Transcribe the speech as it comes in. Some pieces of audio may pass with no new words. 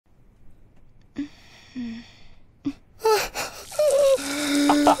Does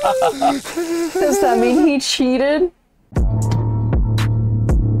that mean he cheated?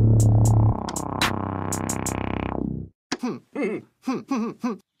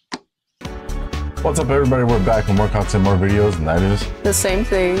 What's up, everybody? We're back with more content, more videos, and that is the same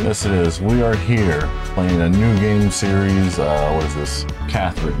thing. Yes, it is. We are here playing a new game series. What is this?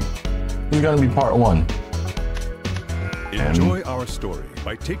 Catherine. This is gonna be part 1. Enjoy our story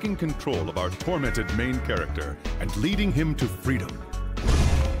by taking control of our tormented main character and leading him to freedom.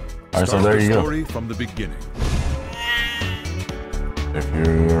 Alright, so there you go. Story from the beginning. If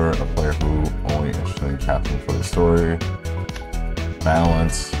you're a player who only interested in Catherine for the story,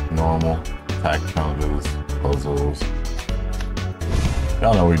 balance, normal, attack challenges, puzzles.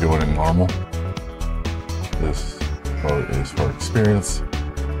 Y'all know we do it in normal. This mode is for experience.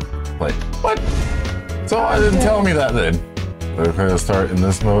 Like, what? So I didn't tell me that then. So if I start in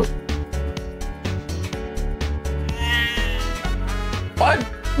this mode. What?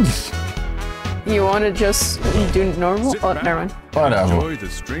 You want to just do normal? Oh, never mind. Whatever. Enjoy the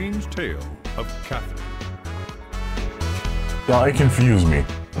strange tale of Catherine. Y'all, it confused me.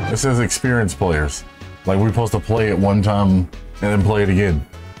 It says experienced players. Like we're supposed to play it one time and then play it again.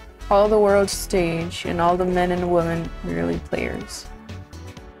 All the world stage and all the men and women merely players.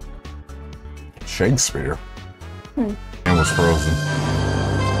 Shakespeare. And was frozen.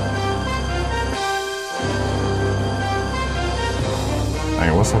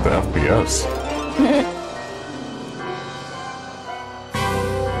 Hey, what's with the FPS?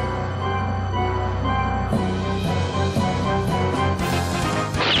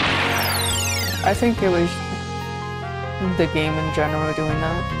 I think it was the game in general doing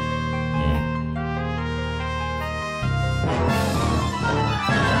that.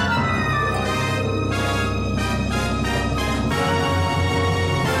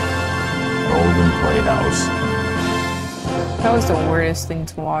 Golden Playhouse. That was the weirdest thing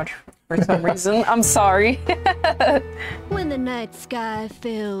to watch for some reason. I'm sorry. When the night sky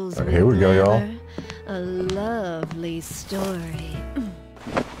fills Right, here we go, y'all. a lovely story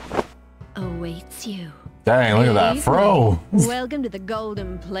awaits you. Dang, look at that fro. Welcome to the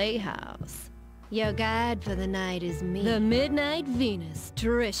Golden Playhouse. Your guide for the night is me, the Midnight Venus,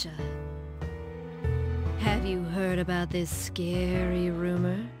 Trisha. Have you heard about this scary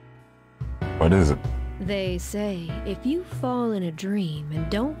rumor? What is it? They say if you fall in a dream and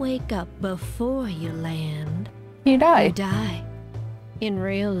don't wake up before you land, You died. you die. In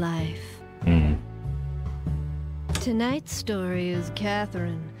real life. Tonight's story is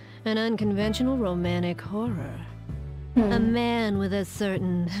Catherine, an unconventional romantic horror. A man with a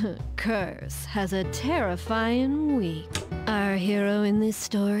certain curse has a terrifying week. Our hero in this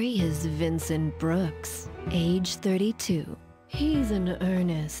story is Vincent Brooks, age 32. He's an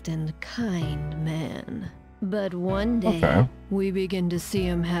earnest and kind man. But one day, we begin to see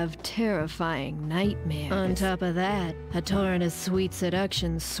him have terrifying nightmares. On top of that, a torrent of sweet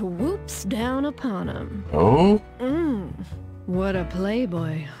seduction swoops down upon him. Oh? What a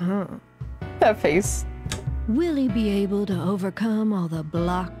playboy, huh? That face. Will he be able to overcome all the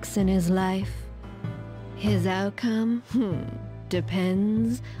blocks in his life? His outcome?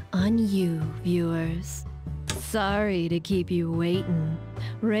 Depends on you, viewers. Sorry to keep you waiting.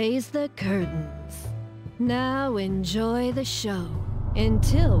 Raise the curtains. Now enjoy the show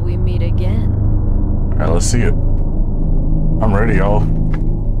until we meet again. Alright, let's see it. I'm ready, y'all.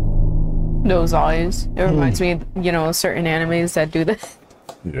 Those eyes. It reminds me of, you know, certain animes that do that.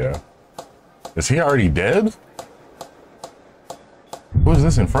 Yeah. Is he already dead? What is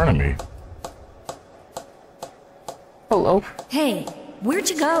this in front of me? Hello. Hey, where'd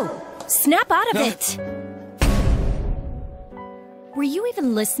you go? Snap out of it! Were you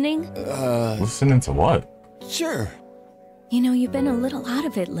even listening? Listening to what? Sure. You know, you've been a little out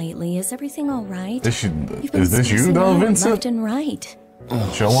of it lately. Is everything all right? Is You've been this you spacing though, out Vincent? Left and right.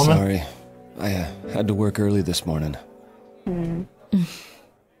 Oh, Show woman? sorry. I had to work early this morning.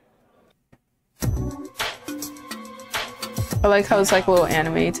 I like how it's like a little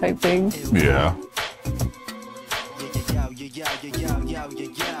anime type thing. Yeah.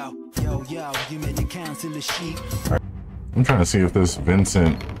 I'm trying to see if this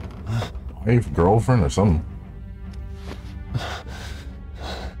Vincent wife, girlfriend, or something.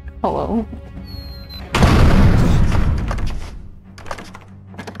 Hello.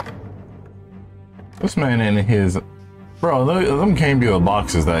 This man in his... Bro, them can't be the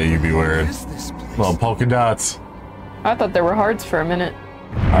boxes that you be wearing. Little polka dots. I thought there were hearts for a minute.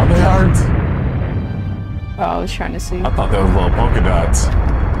 Are they hearts? Oh, I was trying to see. I thought that was little polka dots.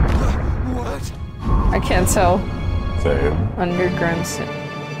 I can't tell. Same. Underground.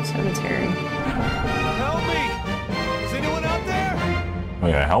 Cemetery. Help me! Is anyone out there? Oh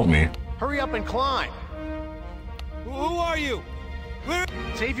yeah, help me. Hurry up and climb. Who are you? Where?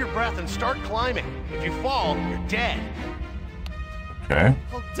 Save your breath and start climbing. If you fall, you're dead. Okay.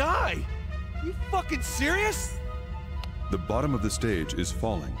 I'll die. You fucking serious? The bottom of the stage is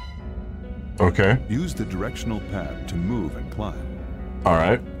falling. Okay. Use the directional pad to move and climb. All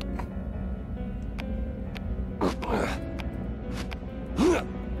right.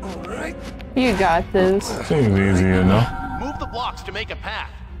 You got this. Seems easy enough. Move the blocks to make a path.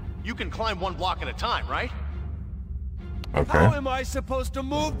 You can climb one block at a time, right? Okay. How am I supposed to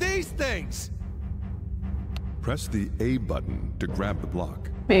move these things? Press the A button to grab the block.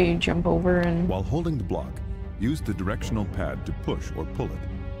 Maybe jump over and... While holding the block, use the directional pad to push or pull it.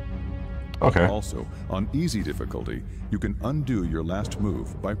 Okay. Also, on easy difficulty, you can undo your last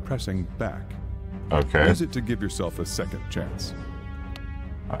move by pressing back. Okay. Use it to give yourself a second chance.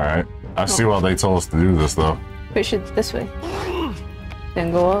 All right. I see why they told us to do this though. push it this way.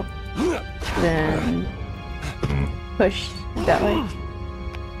 Then go up. Then push that way.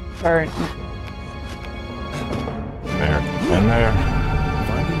 Or there. And there.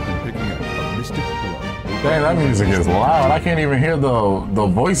 Finding and picking up a mystic pillow. Dang, that music is loud. I can't even hear the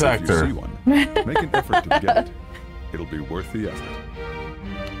voice If you see actor. one, make an effort to get it. It'll be worth the effort.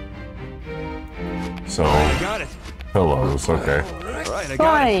 So, Got it. pillows, okay. All right, I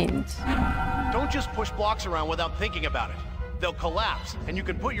got it. fine. Don't just push blocks around without thinking about it. They'll collapse, and you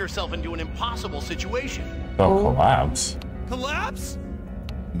can put yourself into an impossible situation. They'll collapse. Collapse?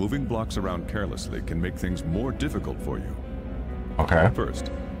 Moving blocks around carelessly can make things more difficult for you. Okay.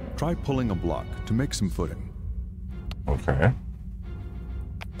 First, try pulling a block to make some footing. Okay.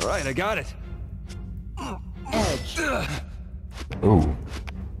 All right, I got it. Ooh.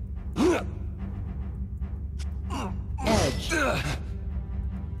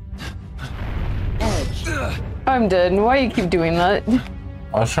 I'm dead. Why you keep doing that?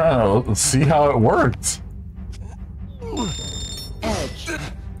 I was trying to see how it worked.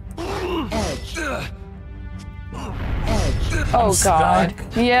 Oh stuck.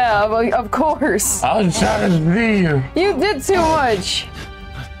 god. Yeah, well, of course. I was trying to see you. You did too much.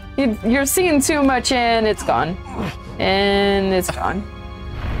 You're seeing too much and it's gone. And it's gone.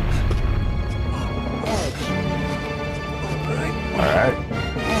 Alright.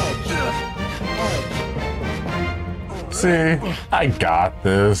 See, I got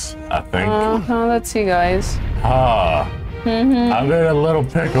this, I think. Let's see, guys. I'm in a little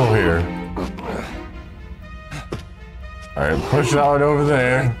pickle here. Alright, push that one over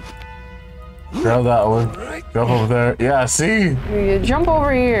there. Grab that one. Jump over there. Yeah, see? You jump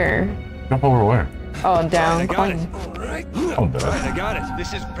over here. Jump over where? Oh, down. I got it. Climb. I'm dead. I got it.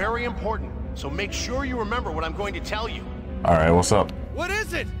 This is very important, so make sure you remember what I'm going to tell you. Alright, what's up? What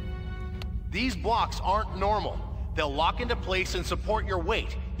is it? These blocks aren't normal. They'll lock into place and support your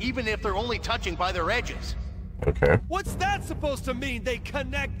weight, even if they're only touching by their edges. Okay. What's that supposed to mean? They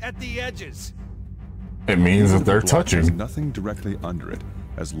connect at the edges. It means that The they're block has touching. nothing directly under it.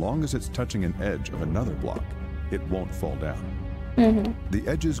 As long as it's touching an edge of another block, it won't fall down. The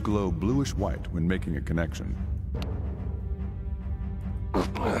edges glow bluish-white when making a connection.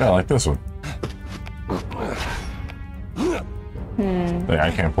 Yeah, like this one. Dang,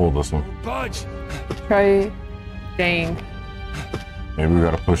 I can't pull this one. Budge. Try. Dang. Maybe we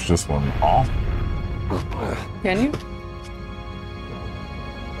gotta push this one off. Can you?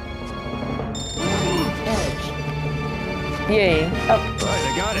 Yay. Up. All right,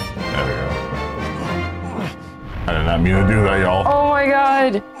 I got it. There we go. I did not mean to do that, y'all. Oh my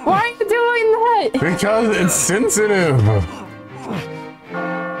god. Why are you doing that? Because it's sensitive.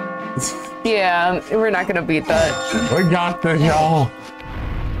 Yeah, we're not gonna beat that. We got this, y'all.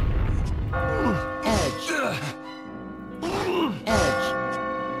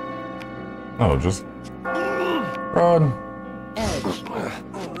 Oh, just run.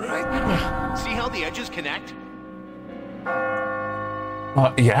 See how the edges connect?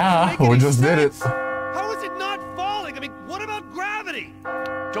 Yeah, we just did it. How is it not falling? I mean, what about gravity?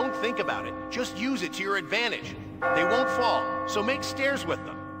 Don't think about it. Just use it to your advantage. They won't fall, so make stairs with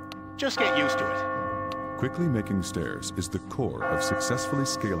them. Just get used to it. Quickly making stairs is the core of successfully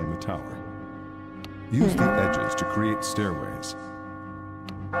scaling the tower. Use the edges to create stairways.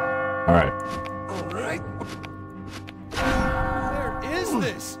 All right. Where is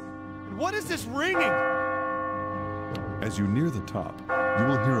this? And what is this ringing? As you near the top, you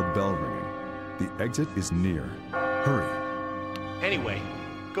will hear a bell ringing. The exit is near. Hurry. Anyway,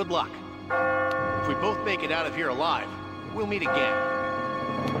 good luck. If we both make it out of here alive, we'll meet again.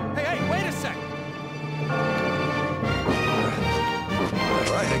 Hey, wait a sec. All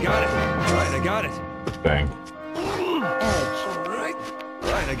right, I got it. All right, I got it. Dang. Edge.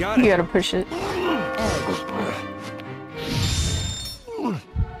 Right, I got it. You gotta push it.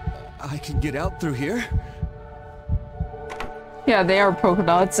 I can get out through here. Yeah, they are polka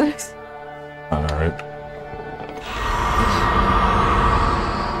dots. Alright.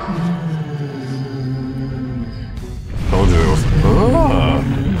 Told you it was.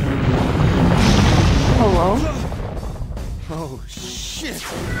 Hello? Oh, shit.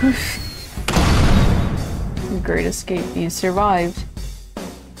 Great escape. You survived.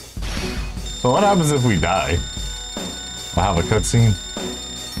 So what happens if we die? I'll have a cutscene.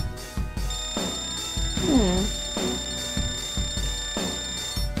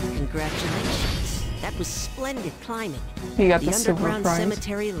 Congratulations. That was splendid climbing. You got the silver underground prize.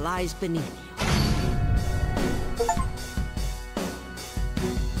 cemetery lies beneath you.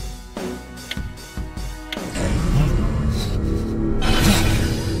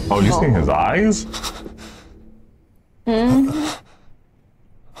 Oh, you seen his eyes?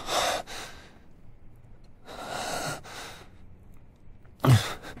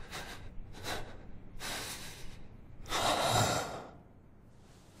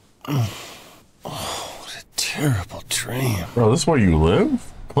 Terrible dream. Bro, this is where you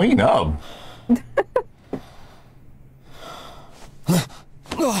live? Clean up.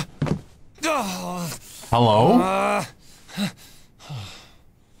 Hello?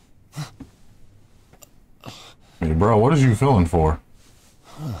 Hey, bro, what is you feeling for?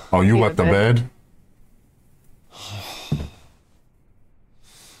 Oh, you wet the bed?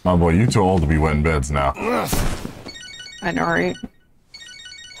 Oh boy, you too old to be wetting beds now. I know, right?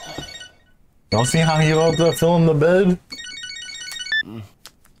 Y'all see how he loved to fill in the bed?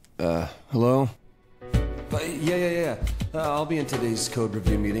 Hello? Yeah. I'll be in today's code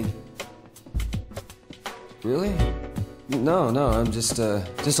review meeting. Really? No, I'm just a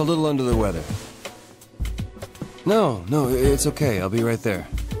little under the weather. No, it's okay. I'll be right there.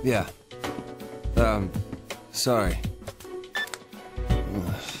 Yeah. Sorry.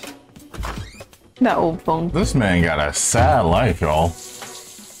 That old phone. This man got a sad life, y'all.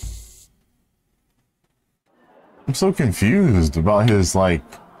 I'm so confused about his, like...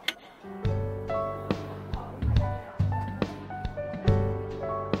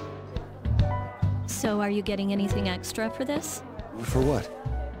 So are you getting anything extra for this? For what?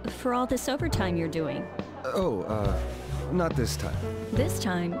 For all this overtime you're doing? Oh, not this time. This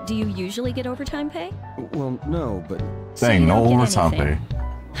time, do you usually get overtime pay? Well, no, but... So Dang, you no don't get overtime pay. anything.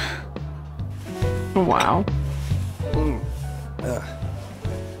 Wow.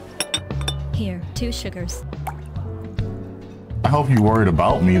 Here, 2 sugars. I hope you worried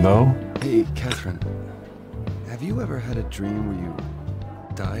about me, though. Hey, Catherine. Have you ever had a dream where you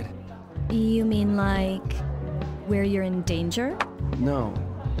died? You mean like where you're in danger? No,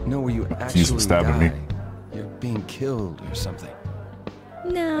 where you actually stabbing me. die. You're being killed or something.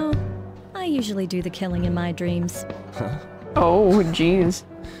 No, I usually do the killing in my dreams. Huh? Oh, jeez.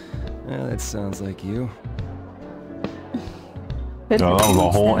 Yeah, that sounds like you. No, that was a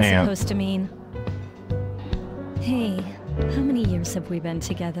whole What's that ant. supposed to mean? Hey, how many years have we been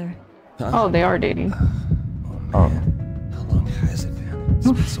together? Huh? Oh, they are dating. Oh, man. How long has it been? It's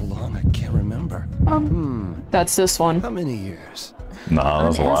been so long I can't remember. That's this one. How many years? Nah,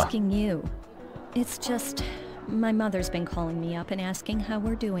 that's a I'm lot. asking you. It's just, my mother's been calling me up and asking how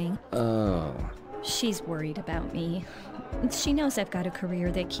we're doing. Oh. She's worried about me. She knows I've got a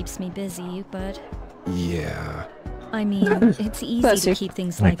career that keeps me busy, but... Yeah. I mean, it's easy Bless to you. keep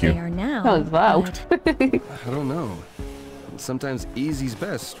things Thank like you. they are now. That was loud. but I don't know. Sometimes easy's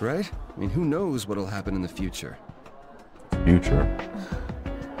best, right? I mean, who knows what'll happen in the future? Future.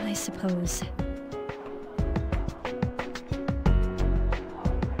 I suppose.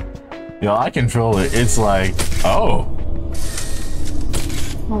 Yo, I can feel it. It's like, oh.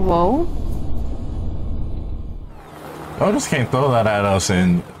 Whoa. I just can't throw that at us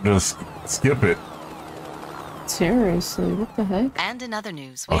and just skip it. Seriously, what the heck? And in other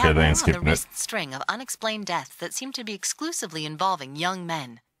news, we Okay, have they more ain't on the skipping it. recent string of unexplained deaths that seem to be exclusively involving young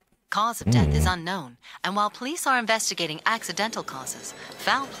men. Cause of death is unknown, and while police are investigating accidental causes,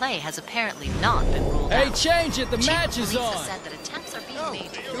 foul play has apparently not been ruled out. Hey, change it! The Chief match of is Police on! has said that attempts are being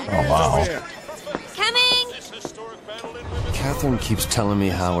made to Oh, wow. Coming! Catherine keeps telling me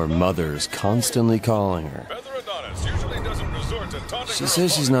how her mother's constantly calling her. She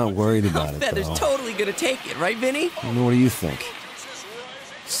says she's not worried about it, Feather's though. totally gonna take it, right, Vinny? What do you think?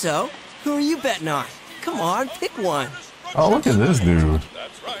 So, who are you betting on? Come on, pick one. Oh, look at this dude.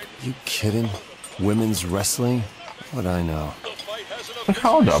 You kidding? Women's wrestling? What I know. Look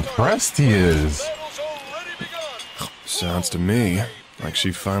how depressed he is. Sounds to me Like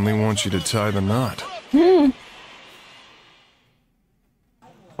she finally wants you to tie the knot. I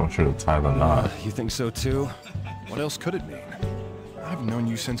want you to tie the knot. You think so too? What else could it mean? I've known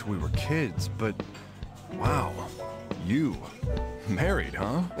you since we were kids, but... Wow. You. Married,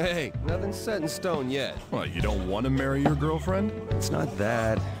 huh? Hey, nothing's set in stone yet. Well, you don't want to marry your girlfriend? It's not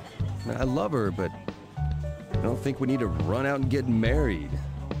that. I love her, but I don't think we need to run out and get married.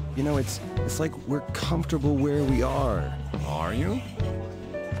 You know, it's like we're comfortable where we are. Are you?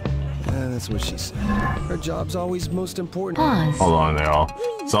 That's what she said. Her job's always most important. Pause. Hold on,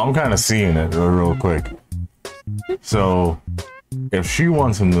 y'all. So I'm kind of seeing it real quick. So if she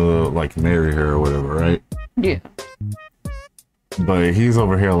wants him to like marry her or whatever, right? Yeah. But he's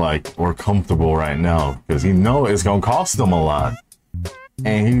over here like, we're comfortable right now because he know it's gonna cost him a lot.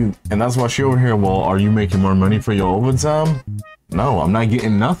 And that's why she over here, well, are you making more money for your overtime? No, I'm not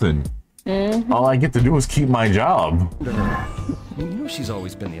getting nothing. All I get to do is keep my job. You know she's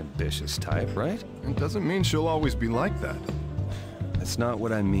always been the ambitious type, right? It doesn't mean she'll always be like that. That's not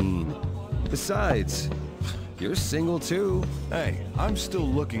what I mean. Besides, you're single too. Hey, I'm still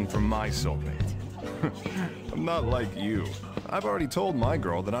looking for my soulmate. I'm not like you. I've already told my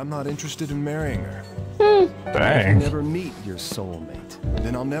girl that I'm not interested in marrying her. Dang. Never meet your soulmate.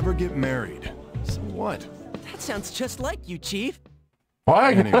 Then I'll never get married. So what? That sounds just like you, Chief.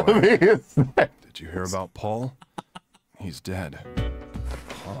 Why? Anyway, did you hear about Paul? He's dead.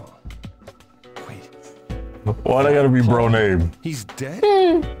 Paul. Wait. Why'd I gotta be bro name? He's dead?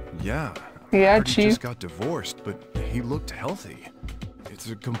 Yeah. Yeah, He Chief. just got divorced, but he looked healthy. It's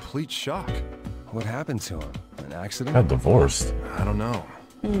a complete shock. What happened to him? An accident? Got divorced. I don't know.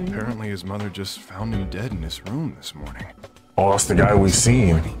 Apparently his mother just found him dead in his room this morning. Oh, that's the guy we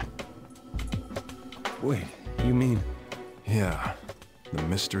seen. Wait, you mean... Yeah. The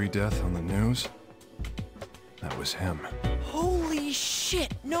mystery death on the news? That was him. Holy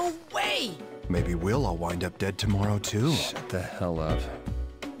shit, no way! Maybe we'll all wind up dead tomorrow, too. Shut the hell up.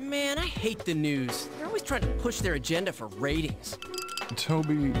 Man, I hate the news. They're always trying to push their agenda for ratings.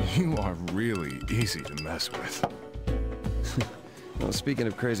 Toby, you are really easy to mess with. Well, speaking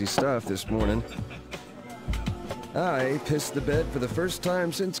of crazy stuff this morning, I pissed the bed for the first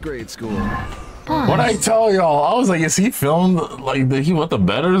time since grade school. What I tell y'all, I was like, is he filmed like did he went to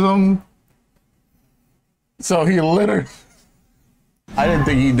bed or something? So he literally, I didn't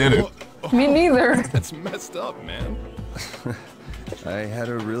think he did it. Me neither. That's messed up, man. I had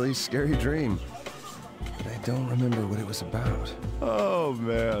a really scary dream, but I don't remember what it was about. Oh,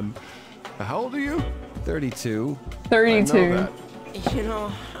 man. How old are you? 32. 32. I know that. You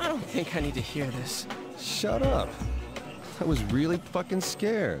know, I don't think I need to hear this. Shut up. I was really fucking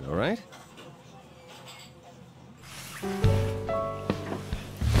scared, all right?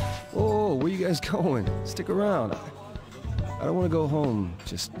 Oh, where you guys going? Stick around. I don't want to go home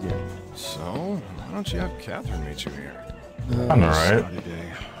just yet. So, why don't you have Catherine meet you here? I'm alright.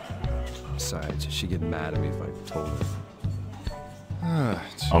 Besides, she'd get mad at me if I told her.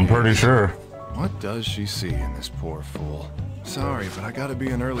 I'm pretty sure. What does she see in this poor fool? Sorry, but I gotta be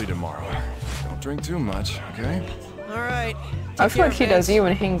in early tomorrow. Don't drink too much, okay? Alright. I feel like he doesn't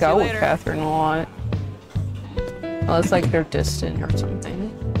even hang out with later. Catherine a lot. Unless like they're distant or something.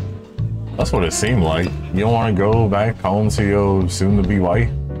 That's what it seemed like. You don't want to go back home to your soon-to-be wife?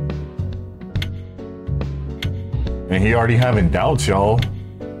 And he already having doubts, y'all.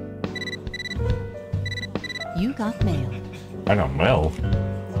 You got mail. I got mail.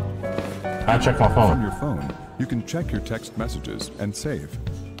 I check my From phone. your phone, you can check your text messages and save.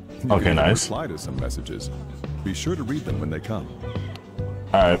 You Okay, can even nice. reply to some messages. Be sure to read them when they come.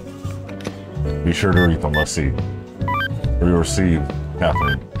 Alright. Be sure to read them. Let's see. We received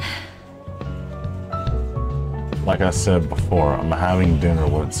Catherine. Like I said before, I'm having dinner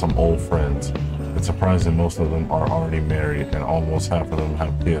with some old friends. It's surprising most of them are already married and almost half of them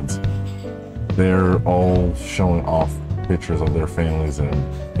have kids. They're all showing off pictures of their families and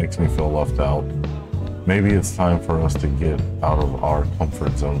makes me feel left out. Maybe it's time for us to get out of our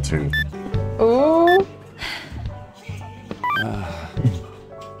comfort zone too. Ooh.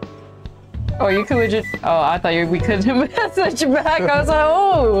 Oh, you could legit. Oh, I thought we could message back. I was like,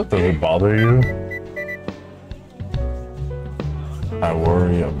 oh. Does it bother you? I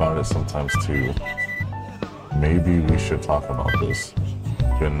worry about it sometimes too. Maybe we should talk about this.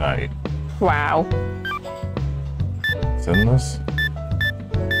 Good night. Wow. Send this?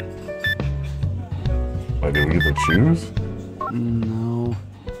 Wait, did we get to choose? No.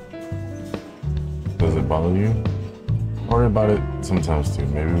 Does it bother you? Worry about it sometimes too.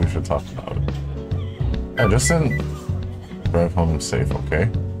 Maybe we should talk about it. Yeah, just send. Drive home safe, okay?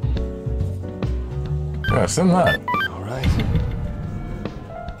 Yeah, send that. All right.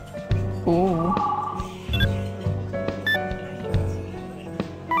 Ooh.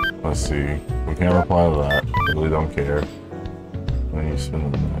 Let's see. We can't reply to that. Really don't care. When you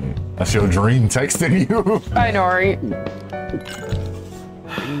spend the night. That's your dream texting you. I know, right?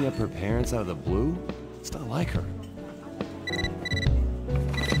 Bringing up her parents out of the blue? It's not like her.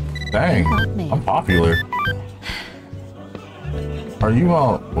 Dang, I'm popular. Are you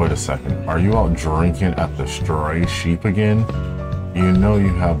out? Wait a second. Are you out drinking at the Stray Sheep again? You know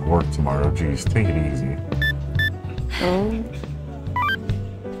you have work tomorrow. Jeez, take it easy. Oh.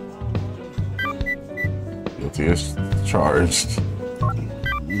 Guilty as charged.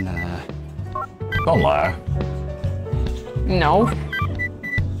 Nah. Don't lie. No.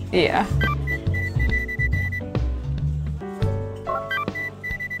 Yeah.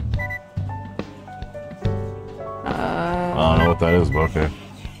 I don't know what that is, but okay.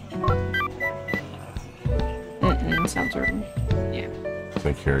 Sounds right. Yeah.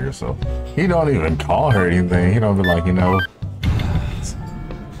 Take care of yourself. He don't even call her anything. He don't be like, you know,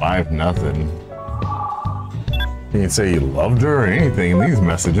 5-0. He didn't say he loved her or anything in these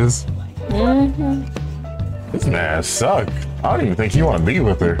messages. This man suck. I don't even think you want to be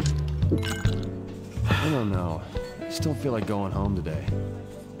with her. I don't know. I just don't feel like going home today.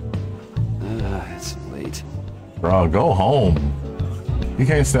 It's late. Bro, go home. You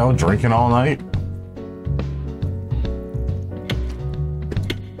can't stay out drinking all night.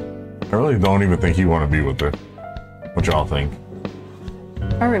 I really don't even think you want to be with her. What y'all think?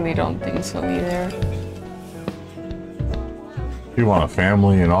 I really don't think so either. You want a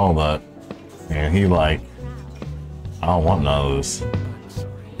family and all that. And he like, I don't want none of this.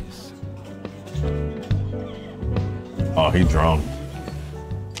 Oh, he drunk.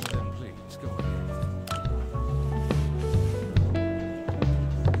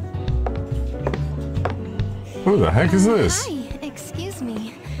 Who the heck is this? Hi, excuse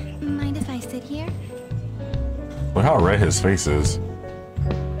me. Mind if I sit here? Look how red his face is.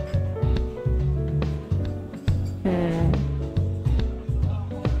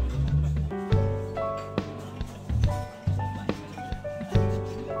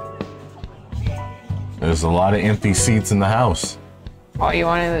 There's a lot of empty seats in the house. Oh, you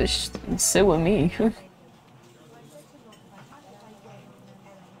wanted to sit with me?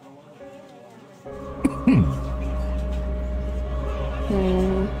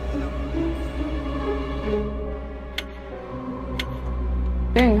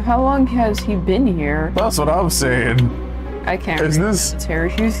 Dang, how long has he been here? That's what I'm saying. I can't Is read this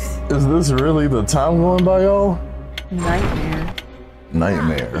Syracuse? Is this really the time going by, y'all? Nightmare.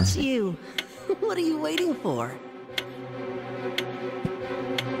 Nightmare. It's you. What are you waiting for?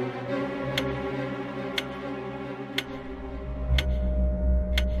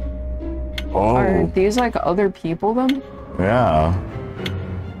 Oh. Are these like other people then? Yeah.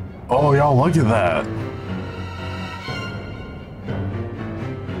 Oh, y'all look at that.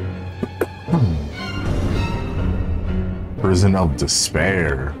 Prison of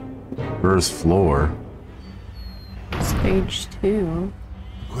Despair. First floor. Stage 2.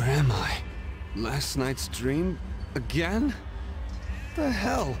 Where am I? Last night's dream? Again? The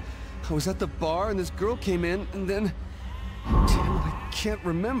hell? I was at the bar and this girl came in and then... Damn, I can't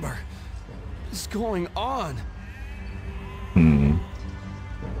remember. What's going on?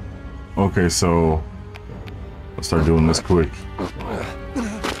 Okay, so... Let's start doing this quick. You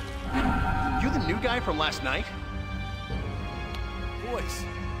the new guy from last night? Boys,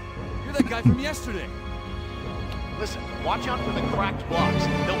 you're that guy from yesterday. Listen, watch out for the cracked blocks.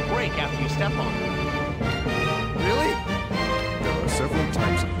 They'll break after you step on them. Really? There are several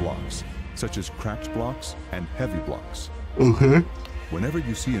types of blocks, such as cracked blocks and heavy blocks. Okay. Whenever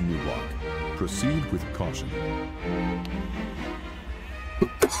you see a new block, proceed with caution.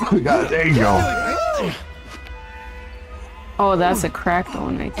 God, there you go. Oh, that's a cracked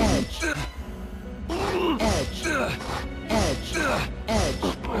one, I think.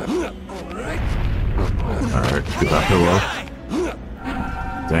 Alright, get that pillow.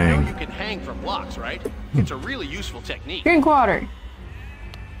 Dang. You can hang from blocks, right? It's a really useful technique. Drink water.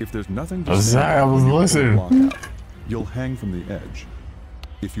 If there's nothing to I was listening. block out, you'll hang from the edge.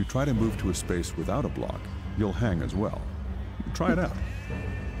 If you try to move to a space without a block, you'll hang as well. Try it out.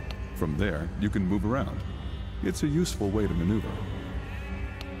 From there, you can move around. It's a useful way to maneuver.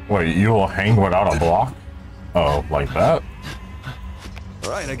 Wait, you will hang without a block? Oh, like that?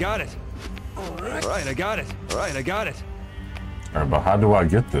 Alright, I got it. Alright, I got it. Alright, I got it. Alright, but how do I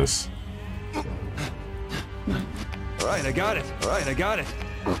get this? Alright, I got it. Alright, I got it.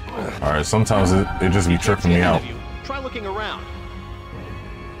 Alright, sometimes it just be tripping me out. Try looking around.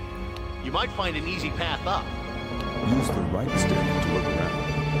 You might find an easy path up. Use the right stick to look around.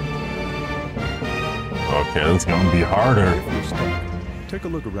 Okay, it's gonna be harder. If you're stuck, take a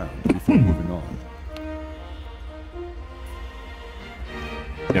look around before moving on.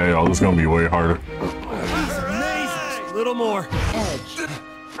 Yeah, y'all, this is gonna be way harder. That's amazing. A little more. Edge.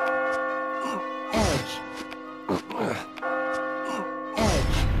 Edge.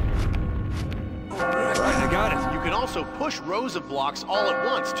 Edge. Right, I got it. You can also push rows of blocks all at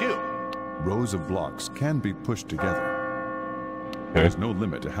once, too. Rows of blocks can be pushed together. Okay. There's no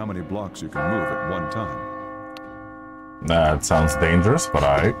limit to how many blocks you can move at one time. That sounds dangerous, but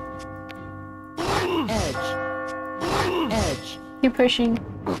alright. Edge. Edge. Keep pushing.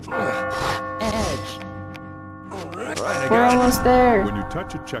 Edge. We're almost there. When you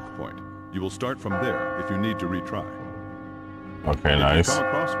touch a checkpoint, you will start from there if you need to retry. Okay, If nice. you come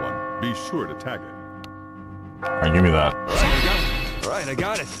across one, be sure to tag it. Alright, give me that. Right, I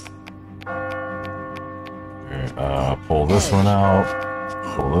got it. Okay, pull this one out.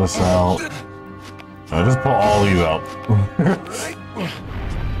 Pull this out. No, just pull all these out. Edge.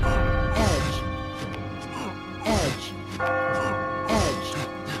 Edge. Edge.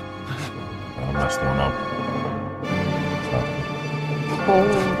 I messed one up. Pull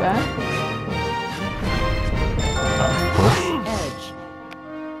back. Push. Edge.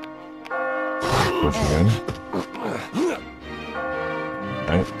 Push again.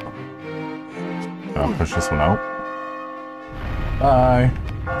 Okay. Now push this one out. Bye.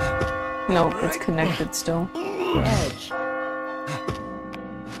 Nope, it's connected still. Edge.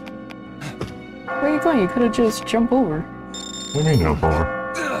 Where are you going? You could have just jumped over. What do you mean jump over?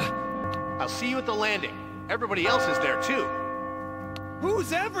 I'll see you at the landing. Everybody else is there, too.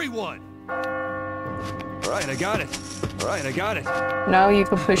 Who's everyone? Right, I got it. Right, I got it. Now you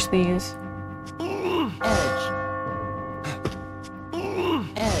can push these. Edge.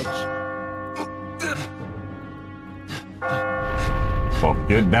 Edge. Well,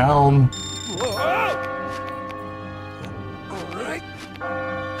 get down.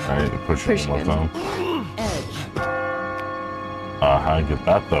 Alright, push it one more time. Edge. How do I get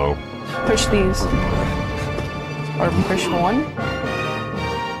that though? Push these. Or push one.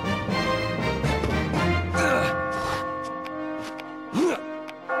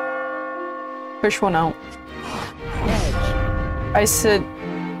 Push one out. I said...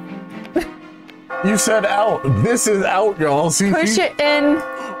 You said out. This is out, y'all. See? Push it in.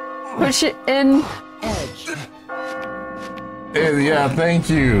 Push it in. Yeah, thank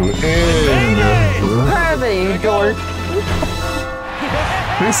you. Hurry, you dork.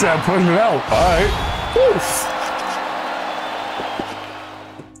 He said push it out. Alright.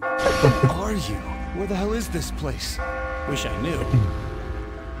 Where are you? Where the hell is this place? Wish I knew.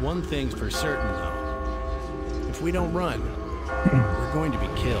 One thing's for certain, though. If we don't run, we're going to be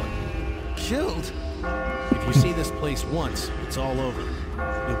killed. Killed? If you see this place once, it's all over.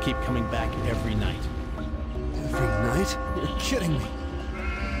 You'll keep coming back every night. Every night? You're kidding me.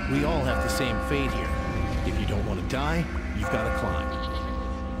 We all have the same fate here. If you don't want to die, you've got to climb.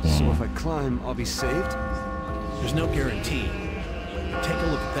 So if I climb, I'll be saved? There's no guarantee. Take a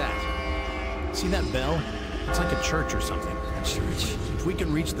look at that. See that bell? It's like a church or something. A church? If we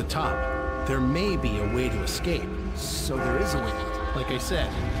can reach the top, there may be a way to escape. So there is a way. Like I said,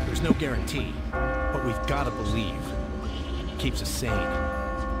 there's no guarantee. But we've got to believe. It keeps us sane.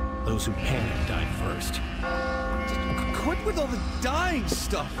 Those who panic die first. Quit with all the dying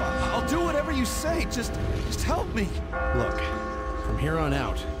stuff. I'll do whatever you say. Just help me. Look, from here on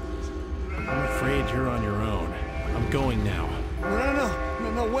out, I'm afraid you're on your own. I'm going now.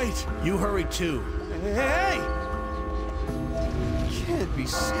 No, wait. You hurry too. Hey! You can't be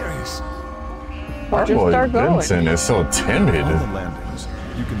serious. Our boy Vincent is so timid. On the landings,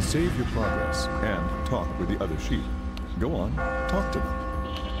 you can save your progress and talk with the other sheep. Go on, talk to them.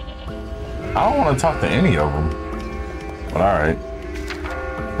 I don't want to talk to any of them. But alright.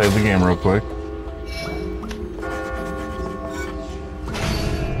 Save the game real quick.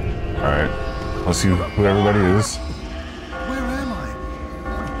 Alright. Let's see who everybody is. Where am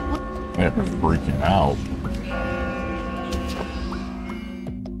I? Yeah, freaking out.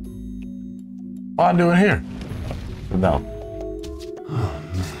 What am I doing here? Sit down.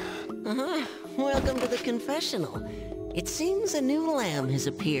 Welcome to the confessional. It seems a new lamb has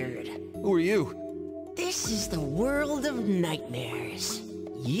appeared. Who are you? This is the world of nightmares.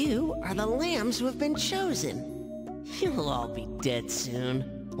 You are the lambs who have been chosen. You'll all be dead soon.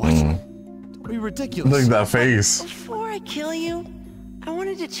 What? Don't be ridiculous. Look at that face. Before I kill you, I want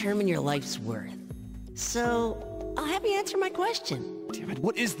to determine your life's worth. So, I'll have you answer my question. Damn it,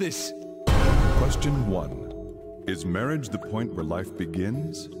 what is this? Question 1. Is marriage the point where life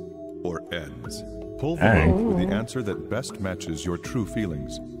begins or ends? Pull the rope with the answer that best matches your true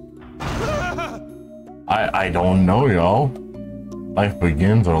feelings. I don't know, y'all. Life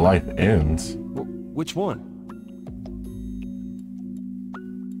begins or life ends. Which one?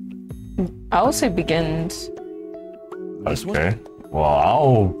 I'll say begins. Okay. Well,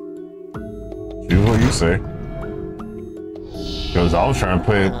 I'll do what you say. Because I was trying to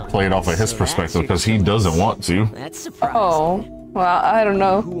play it off of his perspective because he doesn't want to. That's surprising. Oh, well, I don't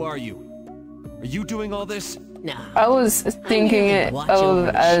know. Who are you? Are you doing all this? No. I was thinking it of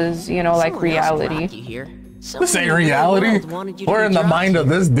as, you know, like reality. This ain't reality. We're in the mind of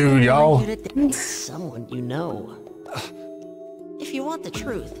this dude, y'all. Someone you know. If you want the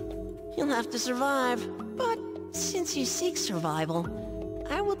truth, you'll have to survive. But since you seek survival,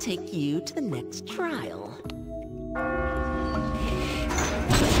 I will take you to the next trial.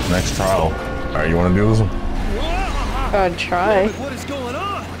 Next trial. Alright, you want to do this one? I'd try. What is going on?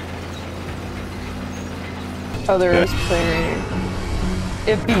 Others player.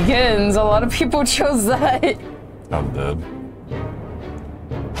 It begins. A lot of people chose that. I'm dead.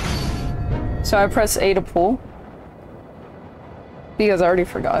 So I press A to pull. Because I already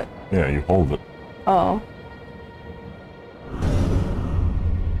forgot. Yeah, you hold it. Oh.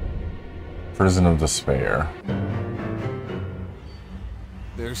 Prison of Despair.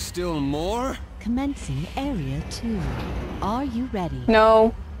 There's still more? Commencing Area 2. Are you ready?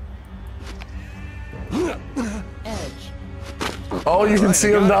 No. Edge. Oh, you can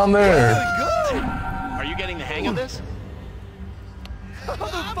see him down there. Are you getting the hang of this? How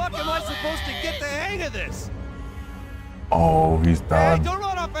the fuck am I supposed to get the hang of this? Oh, he's Hey, done. don't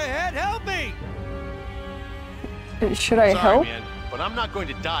run off ahead! Help me! Should I help? Man, but I'm not going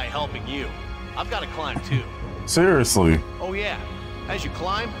to die helping you. I've got to climb too. Seriously. Oh yeah. As you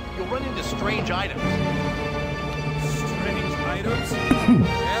climb, you'll run into strange items. Strange items?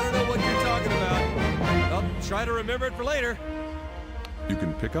 I don't know what you're talking about. I'll try to remember it for later. You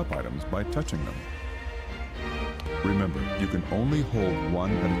can pick up items by touching them. Remember, you can only hold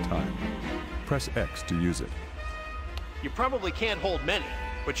one at a time. Press X to use it. You probably can't hold many,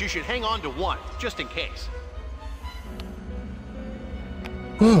 but you should hang on to one, just in case.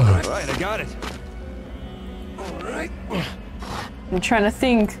 Alright, I got it. Alright. I'm trying to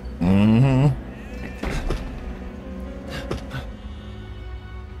think. Mm-hmm.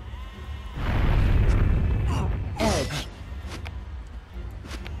 Edge.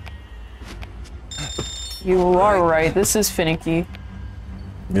 You are right. This is finicky.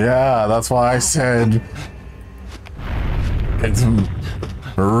 Yeah, that's why I said it's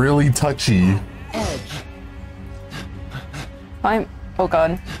really touchy. Edge. Oh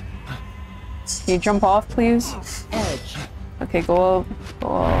god. Can you jump off, please? Edge. Okay, go up. Go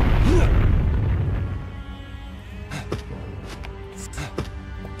up.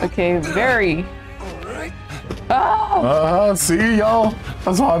 Okay, very. Oh! See, y'all?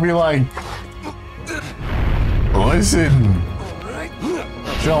 That's why I be like, listen.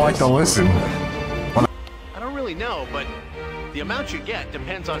 You don't like to listen. I don't really know, but the amount you get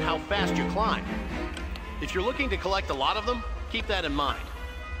depends on how fast you climb. If you're looking to collect a lot of them, keep that in mind.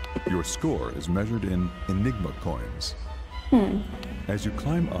 Your score is measured in Enigma coins. As you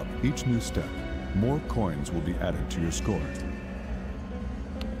climb up each new step, more coins will be added to your score.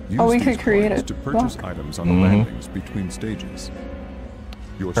 Use we these could create coins a to purchase block. items on the landings between stages.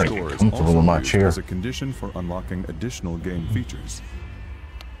 Your Trying to score get is comfortable in my also used chair. as a condition for unlocking additional game features.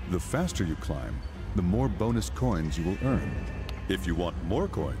 The faster you climb, the more bonus coins you will earn. If you want more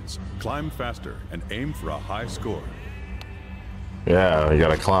coins, climb faster and aim for a high score. Yeah, you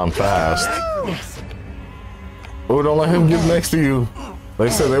gotta climb fast. Oh, don't let him get next to you. They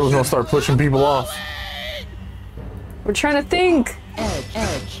said they was gonna start pushing people off. We're trying to think. Edge.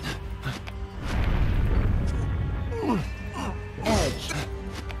 Edge. Edge.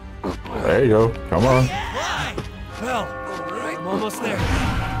 There you go. Come on. Well, I'm almost there.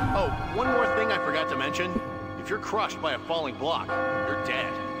 Oh, one more thing I forgot to mention. If you're crushed by a falling block, you're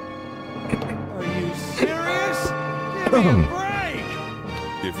dead. Are you serious? Give me a break!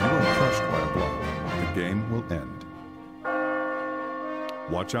 If you are crushed by a block, the game will end.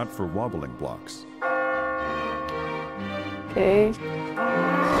 Watch out for wobbling blocks. Okay.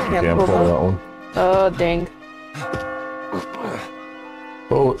 Can't pull that one. Oh, dang.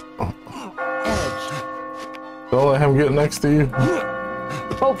 Oh. Don't let him get next to you.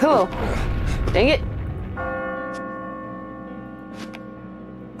 Oh, pillow. Dang it.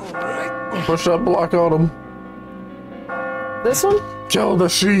 Push that block on him. This one? Kill the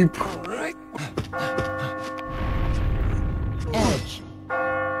sheep. Edge.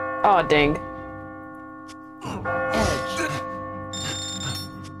 Oh, dang. Edge.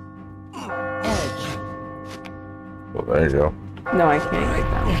 Well, there you go. No, I can't get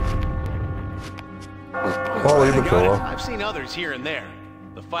that one. Oh, you Patrol. I've seen others here and there.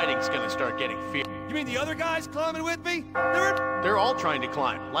 The fighting's gonna start getting fierce. You mean the other guys climbing with me? They're all trying to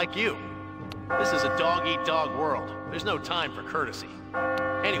climb, like you. This is a dog-eat-dog world. There's no time for courtesy.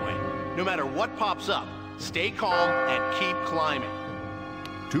 Anyway, no matter what pops up, stay calm and keep climbing.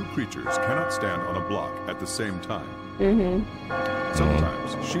 Two creatures cannot stand on a block at the same time.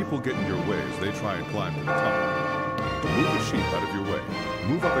 Sometimes sheep will get in your way as they try and climb to the top. Move the sheep out of your way,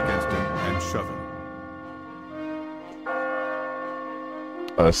 move up against him, and shove him.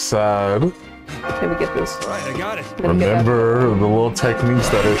 Aside. Can we get this? All right, I got it. Remember the little techniques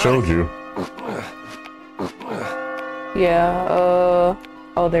that I showed you. Yeah,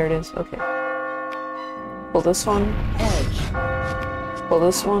 oh, there it is. Okay. Pull this one. Edge. Pull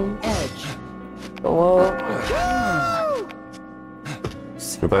this one. Edge. Go up.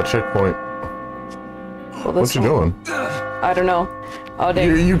 Get that checkpoint. Pull this What you doing? I don't know. Oh,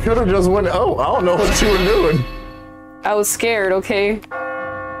 dang. You could have just went, oh, I don't know what you were doing. I was scared, okay?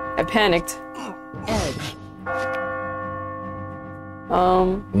 I panicked. Edge.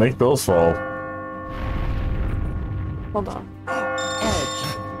 Make those fall. Hold on.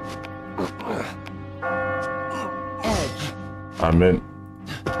 Edge. I meant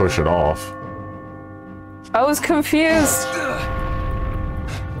push it off. I was confused.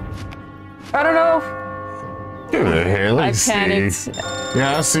 I don't know. Get the hell, I see. panicked.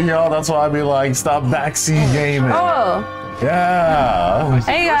 Yeah, see y'all. That's why I be like, stop backseat gaming. Oh. Yeah.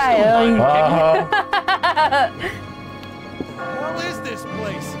 Hey, guy. What is this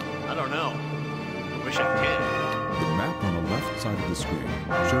place? I don't know. Wish I did. The map on the left side of the screen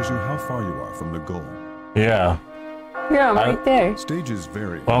shows you how far you are from the goal. Yeah. Yeah, I'm right there. Stages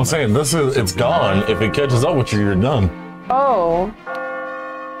vary. Well, I'm saying it's gone. If it catches up with you, you're done. Oh.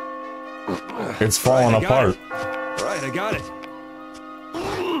 It's falling apart. All right, I got it.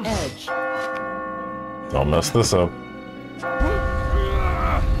 Edge. Don't mess this up.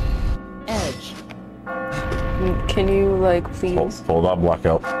 Edge. Can you, like, please? Pull that block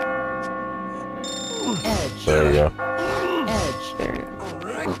out. Edge. There you go. Edge. There you go.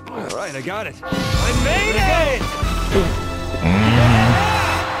 All right, I got it. I made it!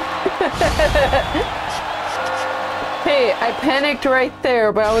 Hey, I panicked right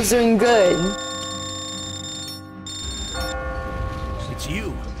there, but I was doing good. It's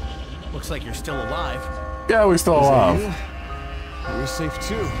you. Looks like you're still alive. Yeah, we're still alive. You're safe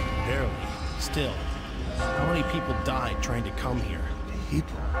too. Barely. Still. How many people died trying to come here?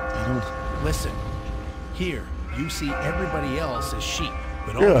 People? They don't... Listen. Here, you see everybody else as sheep.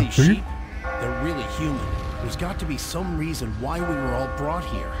 But all Yeah, these see? sheep, they're really human. There's got to be some reason why we were all brought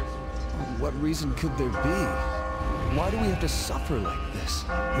here. What reason could there be? Why do we have to suffer like this?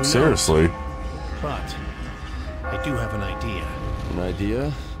 Who knows? Seriously. But I do have an idea. An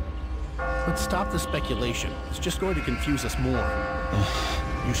idea? Let's stop the speculation. It's just going to confuse us more.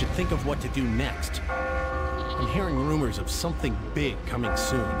 You should think of what to do next. I'm hearing rumors of something big coming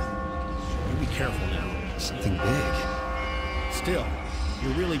soon. You be careful now. Something big? Still,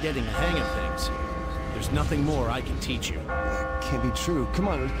 you're really getting the hang of things. There's nothing more I can teach you. That can't be true. Come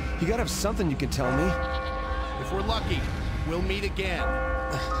on, you gotta have something you can tell me. If we're lucky, we'll meet again.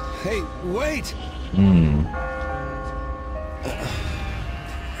 Hey, wait!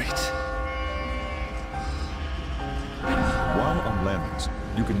 Right. While on landings,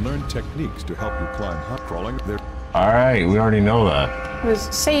 you can learn techniques to help you climb high. Crawling there. All right, we already know that. It was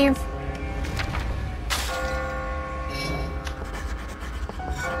save.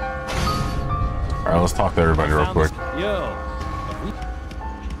 All right, let's talk to everybody real quick. Yo.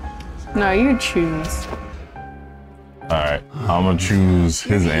 No, you choose. All right, I'm gonna choose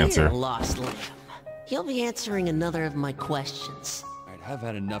his You're here, answer. Lost Lamb. You'll be answering another of my questions. All right, I've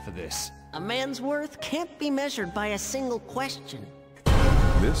had enough of this. A man's worth can't be measured by a single question.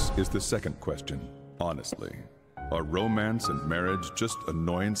 This is the second question. Honestly, are romance and marriage just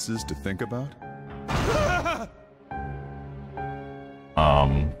annoyances to think about?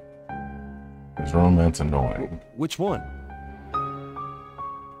 Is romance annoying? Which one?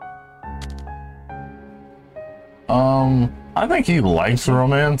 I think he likes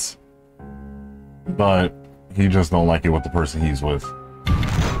romance, but he just don't like it with the person he's with.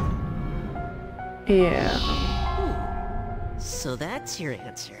 Yeah. So that's your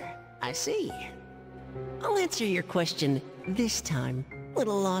answer. I see. I'll answer your question this time,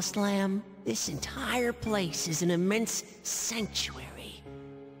 little lost lamb. This entire place is an immense sanctuary.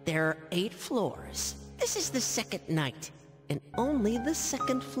 There are 8 floors. This is the second night, and only the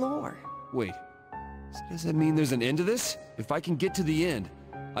second floor. Wait. Does that mean there's an end to this? If I can get to the end,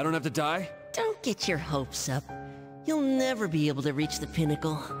 I don't have to die? Don't get your hopes up. You'll never be able to reach the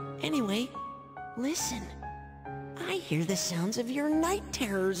pinnacle. Anyway, listen. I hear the sounds of your night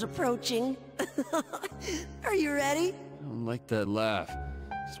terrors approaching. Are you ready? I don't like that laugh.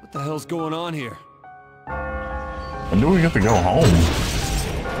 Just what the hell's going on here? When do we get to go home?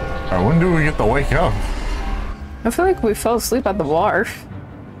 Or when do we get to wake up? I feel like we fell asleep at the bar.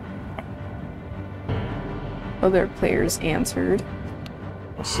 Other players answered.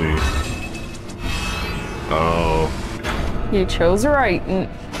 Let's see. Oh. You chose right. And,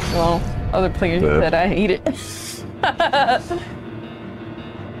 well, other players said I hate it.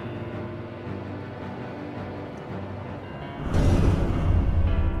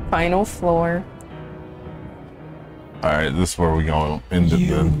 Final floor. Alright, this is where we gonna end it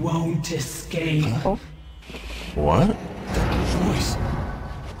then. You won't escape. Oh. What? That voice.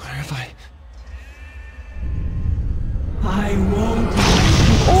 Where have I won't.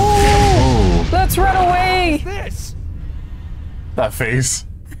 Oh! Let's run away! this? That face.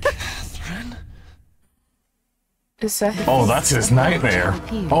 Catherine? Is that his? Oh, that's his nightmare.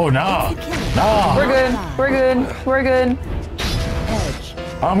 Oh, nah. Nah. We're good. We're good. We're good.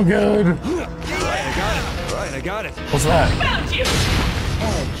 I'm good. Right, I got it. What's that?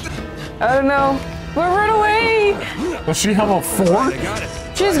 I don't know. We'll run away! Does she have a fork? I got it.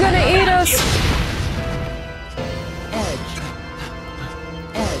 She's gonna eat us!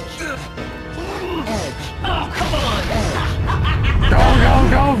 Oh, come on!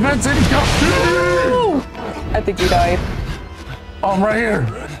 Go, Vincent, go! I think you died. Oh, I'm right here.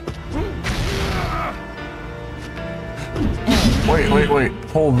 Wait.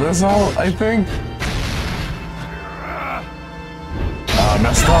 Pull this out, I think.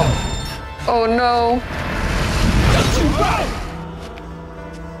 Messed up. Oh no.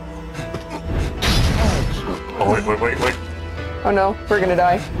 Oh, wait. Oh no, we're gonna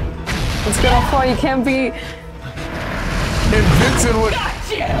die. It's gonna fall, you can't be. And Vincent would.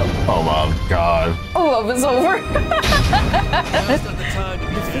 Oh my god. Oh, love is over.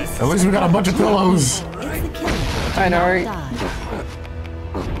 At least we got a bunch of pillows. I know, right?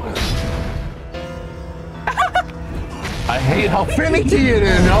 I hate how finicky it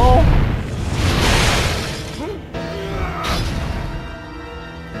is, yo.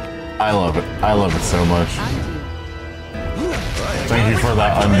 I love it. I love it so much. Thank you for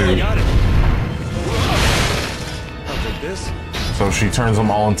that undo. So she turns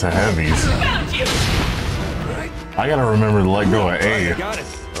them all into heavies. I gotta remember to let go of A. I got it.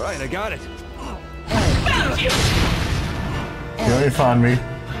 All right, I got it. You know, you find me.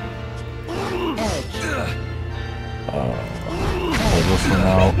 Hold this one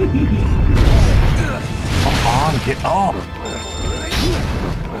out. Come on, get up.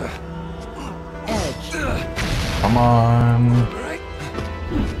 Come on.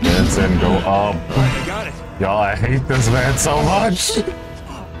 Vincent, go up. Y'all, I hate this man so much.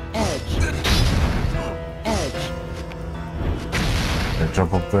 Okay,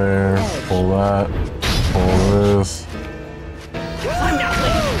 jump up there, pull that, pull this. I'm not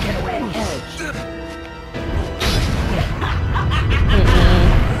letting you get away.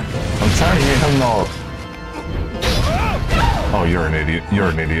 I'm trying to get him to... Oh, you're an idiot. You're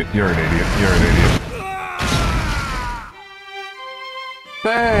an idiot. You're an idiot. You're an idiot.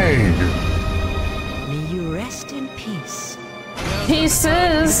 Bang! May you rest in peace.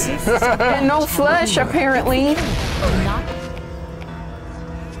 Pieces and no flesh, apparently.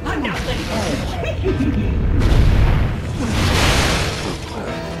 I'm not letting you get away.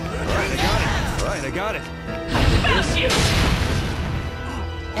 All right, I got it. Got you.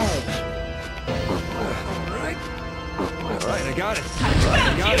 All right, I got it. All right, I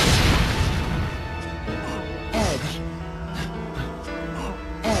got it.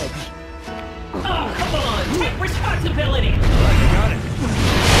 Oh, come on! Take responsibility! All right, I got it.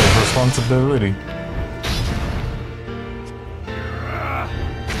 Take responsibility.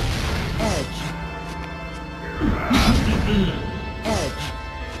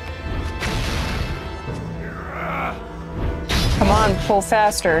 Come on, pull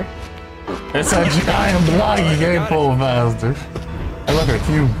faster. It's a giant block. You can't pull faster. Hey, look, a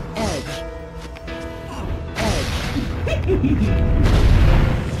cube.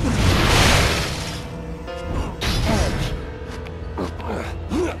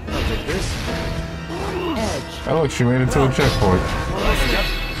 Oh, look, she made it to a checkpoint.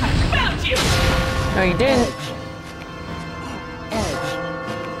 No, you didn't.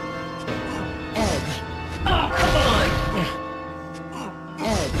 Oh, come on!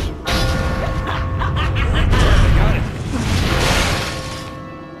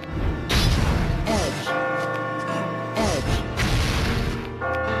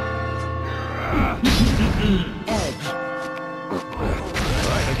 All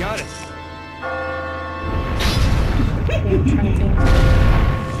right, I got it. I'm trying to think.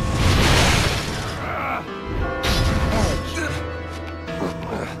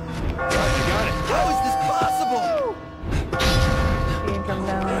 How is this possible? You can come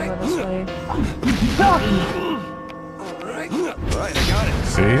down this way. Alright, I got it.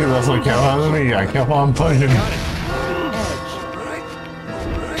 See, that's what kept on me. I kept on pushing.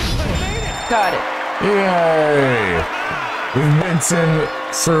 Got it. Yay! Vincent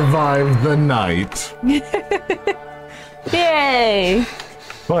survived the night. Yay!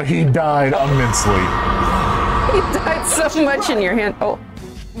 But he died immensely. You died so much in your hand. Oh.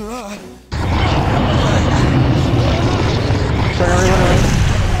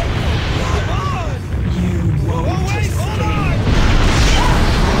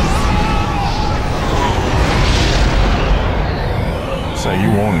 So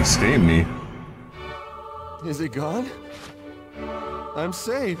you won't escape me. Is it gone? I'm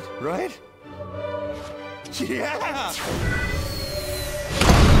saved, right? Yeah!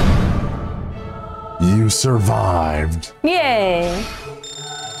 You survived. Yay!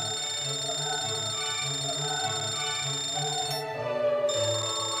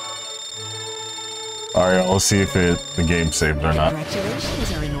 Alright, let's see if the game saved or not.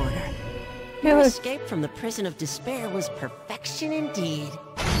 Congratulations are in order. Your escape from the prison of despair was perfection indeed.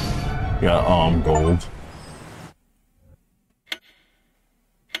 Yeah, gold.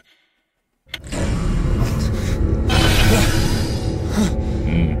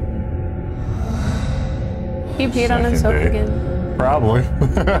 He peed on himself again. Probably.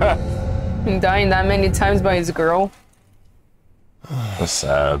 And dying that many times by his girl. That's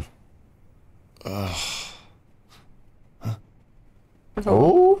sad.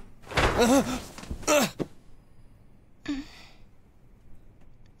 Oh?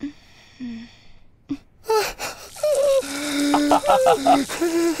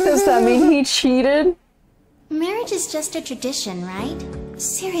 Does that mean he cheated? Marriage is just a tradition, right?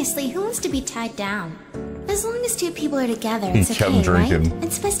 Seriously, who wants to be tied down? As long as two people are together, He it's kept okay, drinking. right?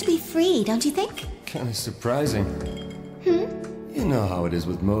 It's supposed to be free, don't you think? Kinda surprising. You know how it is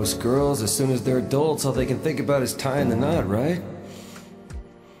with most girls. As soon as they're adults, all they can think about is tying the knot, right?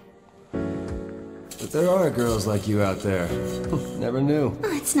 But there are girls like you out there. Never knew.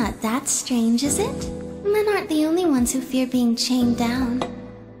 Oh, it's not that strange, is it? Men aren't the only ones who fear being chained down.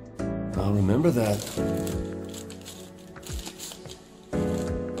 I'll remember that.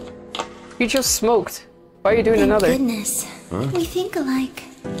 You just smoked. Why are you doing Thank another? Goodness. Huh? We think alike.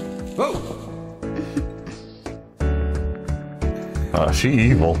 Whoa! She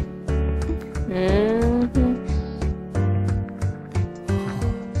evil.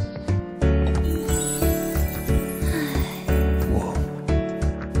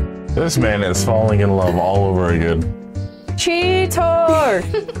 This man is falling in love all over again. Cheater!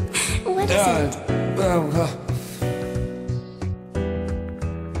 What is it?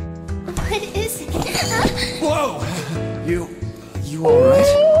 What is it? Whoa! You alright?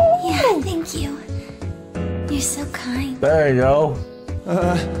 Yeah, thank you. You're so kind. There you go.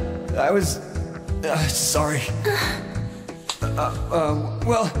 I was... sorry.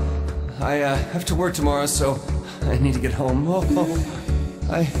 Well, I have to work tomorrow, so I need to get home. Oh,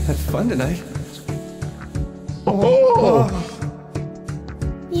 I had fun tonight.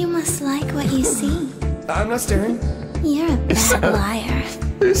 You must like what you see. I'm not staring. You're a bad liar.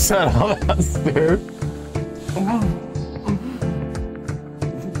 He said I'm not scared.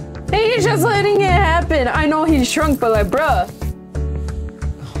 Hey, he's just letting it happen. I know he's shrunk, but like, bruh.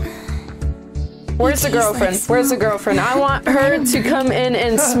 Where's the girlfriend? Where's the girlfriend? I want her to come in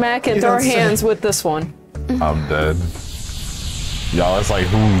and smack and throw hands with this one. I'm dead. Y'all, it's like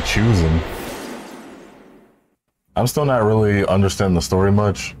who we choosing. I'm still not really understanding the story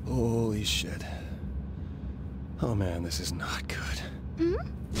much. Holy shit. Oh man, this is not good.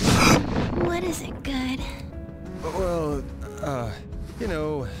 What is it good? Well, you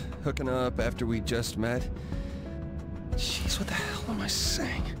know, hooking up after we just met. Jeez, what the hell am I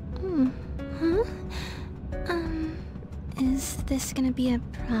saying? Huh? Is this gonna be a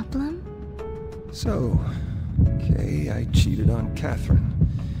problem? So, okay, I cheated on Catherine.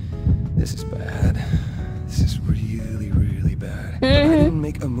 This is bad. This is really, really bad. But I didn't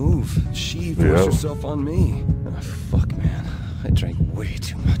make a move. She forced herself on me. Oh, fuck, man. I drank way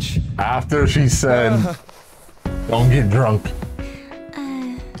too much. After she said, don't get drunk.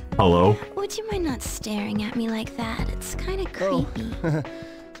 Hello? Would you mind not staring at me like that? It's kind of creepy.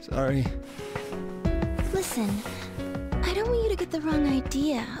 Sorry. Listen, I don't want you to get the wrong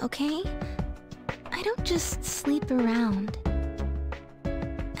idea, okay? I don't just sleep around.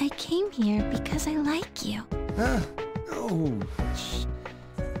 I came here because I like you. Oh.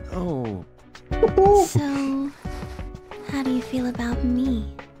 Oh. So, how do you feel about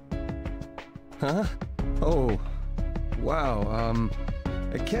me? Huh? Oh, wow,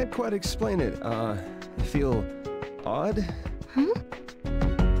 I can't quite explain it. I feel odd. Huh?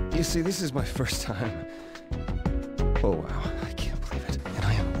 You see, this is my first time. Oh, wow, I can't believe it. And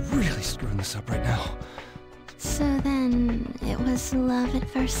I am really screwing this up right now. So then, it was love at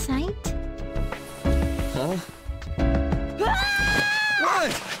first sight? Huh?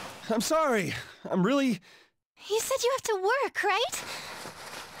 What? I'm sorry. I'm really... You said you have to work, right?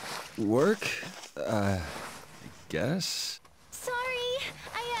 Work? I guess? Sorry,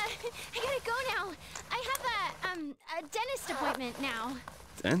 I gotta go now. I have a dentist appointment now.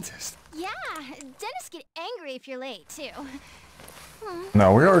 Dentist? Yeah, dentists get angry if you're late, too.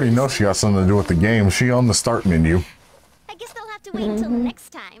 Now, we already know she got something to do with the game. She on the start menu. I guess they'll have to wait until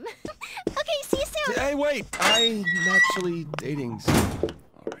next time. Okay, see you soon! Hey, wait! I'm actually dating someone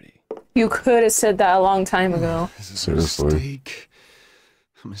already. You could have said that a long time ago. This is Seriously.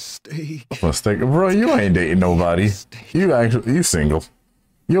 A mistake. Mistake. Bro, you ain't dating nobody. You single.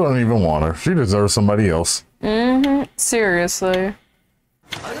 You don't even want her. She deserves somebody else. Mm-hmm. Seriously.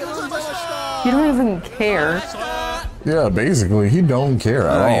 You don't even care. Yeah, basically, he don't care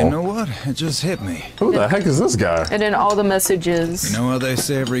at all. You know what? It just hit me. Who the heck is this guy? And then all the messages. You know how they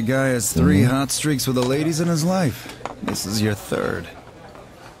say every guy has 3 hot streaks with the ladies in his life? This is your 3rd.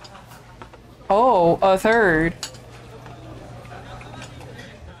 Oh, a 3rd.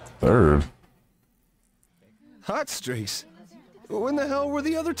 3rd? Hot streaks? When the hell were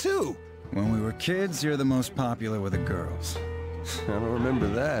the other 2? When we were kids, you're the most popular with the girls. I don't remember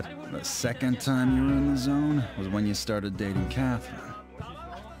that. The second time you were in the zone was when you started dating Catherine.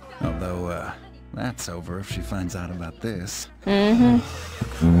 Although, that's over if she finds out about this.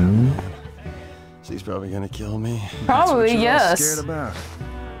 She's probably gonna kill me. Probably, yes. Scared about.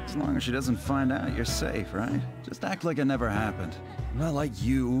 As long as she doesn't find out, you're safe, right? Just act like it never happened. I'm not like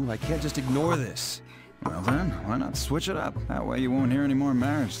you. I can't just ignore this. Well then, why not switch it up? That way you won't hear any more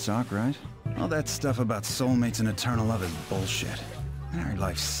marriage talk, right? All that stuff about soulmates and eternal love is bullshit. Married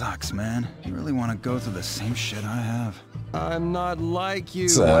life sucks, man. You really want to go through the same shit I have? I'm not like you.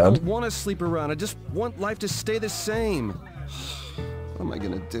 Sad. I don't want to sleep around. I just want life to stay the same. What am I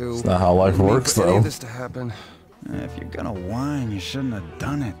gonna do? It's not how life works, Any though. of this to happen. If you're gonna whine, you shouldn't have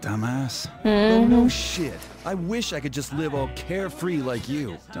done it, dumbass. Oh, no shit. I wish I could just live all carefree like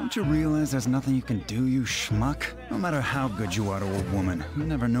you. Don't you realize there's nothing you can do, you schmuck? No matter how good you are to a woman, you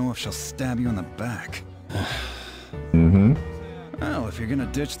never know if she'll stab you in the back. Well, if you're gonna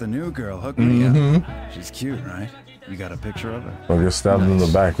ditch the new girl, hook me up. She's cute, right? You got a picture of her? I'll get stabbed in the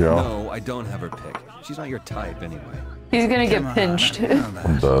back, y'all. No, I don't have her pic. She's not your type anyway. He's gonna get pinched.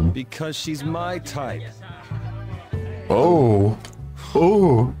 I'm dead. Because she's my type. Oh.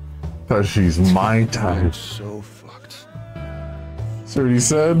 Oh. Because she's my type. So fucked. That's what he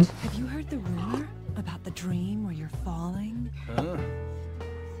said. Have you heard the rumor about the dream where you're falling? Huh?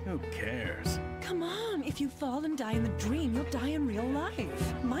 Who cares? Come on, if you fall and die in the dream, you'll die in real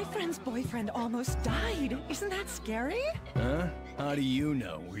life. My friend's boyfriend almost died. Isn't that scary? Huh? How do you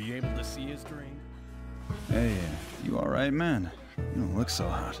know? Were you able to see his dream? Hey, you alright, man? You don't look so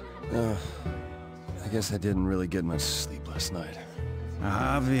hot. I guess I didn't really get much sleep last night.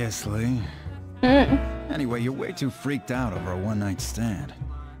 Obviously. Anyway, you're way too freaked out over a one-night stand.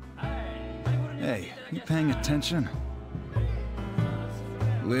 Hey, you paying attention?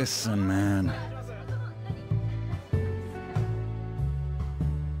 Listen, man.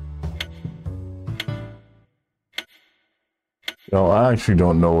 Yo, I actually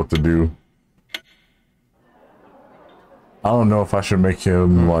don't know what to do. I don't know if I should make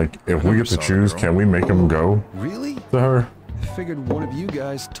him, like, if we get to choose, can we make him go Really? to her? I figured one of you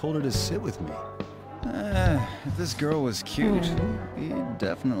guys told her to sit with me. If this girl was cute, you'd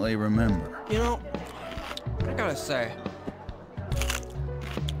definitely remember. You know, I gotta say,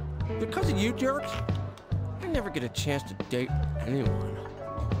 because of you jerks, I never get a chance to date anyone.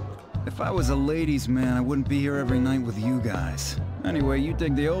 If I was a ladies' man, I wouldn't be here every night with you guys. Anyway, you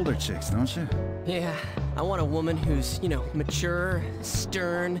dig the older chicks, don't you? Yeah, I want a woman who's, you know, mature,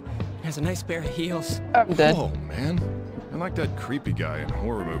 stern, has a nice pair of heels. I'm dead. Oh, man. I like that creepy guy in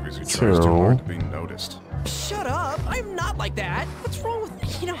horror movies who tries too hard to be noticed. Shut up! I'm not like that! What's wrong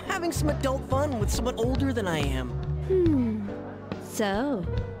with, you know, having some adult fun with someone older than I am? So,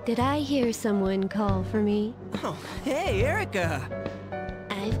 did I hear someone call for me? Oh, hey, Erica!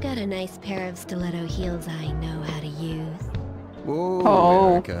 I've got a nice pair of stiletto heels I know how to use.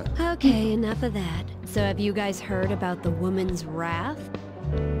 Whoa, Erica. Okay, enough of that. So have you guys heard about the woman's wrath?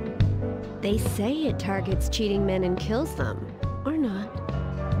 They say it targets cheating men and kills them. Or not.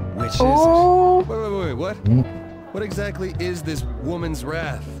 Which is it? Wait, what? What exactly is this woman's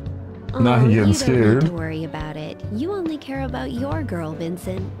wrath? Now he getting you scared. don't need to worry about it. You only care about your girl,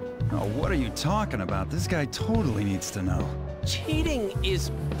 Vincent. Oh, what are you talking about? This guy totally needs to know. Cheating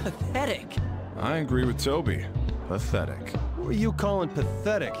is pathetic. I agree with Toby. Pathetic. Who are you calling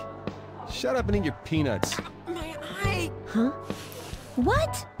pathetic? Shut up and eat your peanuts. My eye. Huh?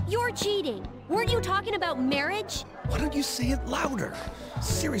 What? You're cheating. Weren't you talking about marriage? Why don't you say it louder?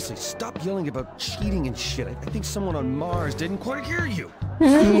 Seriously, stop yelling about cheating and shit. I think someone on Mars didn't quite hear you.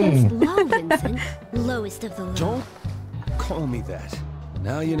 It's low, Vincent. Lowest of the low. Don't call me that.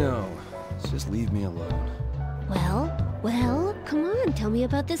 Now you know. Just leave me alone. Well, come on, tell me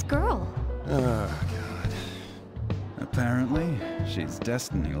about this girl. Oh, God. Apparently, she's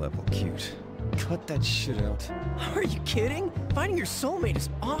Destiny level cute. Cut that shit out. Are you kidding? Finding your soulmate is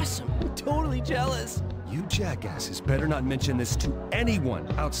awesome. I'm totally jealous. You jackasses better not mention this to anyone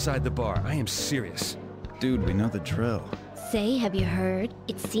outside the bar. I am serious. Dude, we know the drill. Say, have you heard?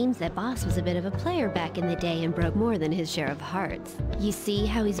 It seems that Boss was a bit of a player back in the day and broke more than his share of hearts. You see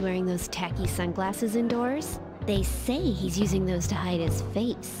how he's wearing those tacky sunglasses indoors? They say he's using those to hide his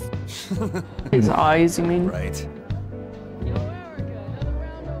face. His eyes, you mean? Right.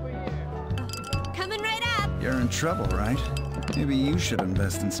 Coming right up. You're in trouble, right? Maybe you should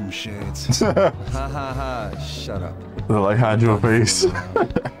invest in some shades. Ha ha ha. Shut up. Like, hide your face.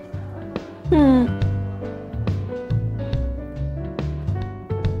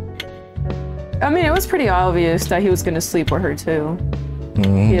 I mean, it was pretty obvious that he was gonna sleep with her too.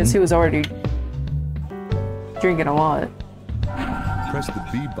 Yes, he was already drinking a lot. Press the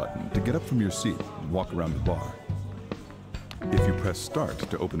B button to get up from your seat and walk around the bar. If you press Start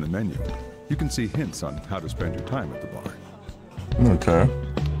to open the menu, you can see hints on how to spend your time at the bar. Okay.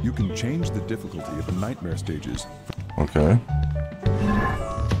 You can change the difficulty of the nightmare stages. Okay.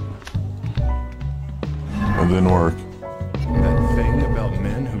 It didn't work. That thing about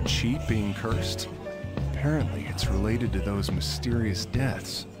men who cheat being cursed? Apparently it's related to those mysterious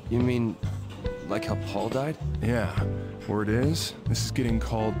deaths. You mean, like how Paul died? Yeah. Word is, this is getting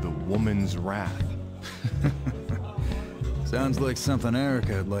called the woman's wrath. Sounds like something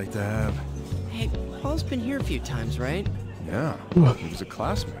Erica would like to have. Hey, Paul's been here a few times, right? Yeah. He was a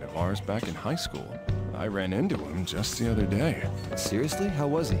classmate of ours back in high school. I ran into him just the other day. Seriously? How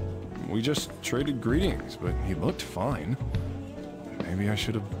was he? We just traded greetings, but he looked fine. Maybe I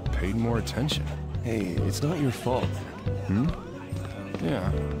should have paid more attention. Hey, it's not your fault. Hmm?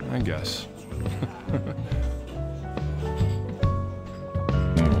 Yeah, I guess.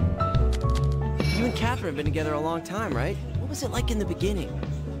 You and Catherine have been together a long time, right? What was it like in the beginning?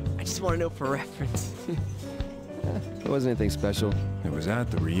 I just want to know for reference. It wasn't anything special. It was at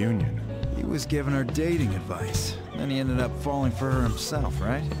the reunion. He was giving her dating advice. Then he ended up falling for her himself,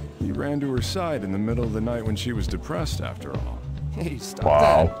 right? He ran to her side in the middle of the night when she was depressed, after all. Hey, stop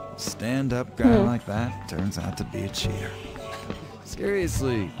Wow. Stand-up guy like that turns out to be a cheater. that.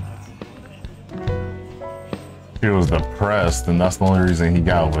 Seriously. He was depressed, and that's the only reason he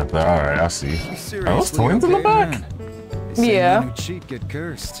got with her. Alright, I see. Are those twins in the back? Man? They say Yeah. men who cheat get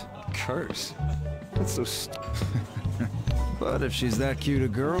cursed. Curse? That's so But if she's that cute a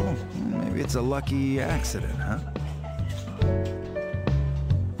girl, maybe it's a lucky accident, huh?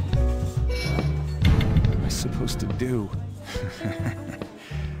 What am I supposed to do?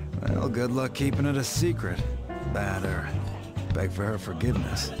 Well, good luck keeping it a secret. That or beg for her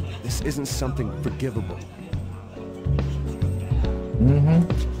forgiveness. This isn't something forgivable.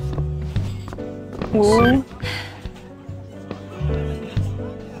 Ooh.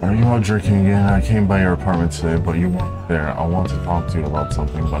 Are you out drinking again? I came by your apartment today, but you weren't there. I want to talk to you about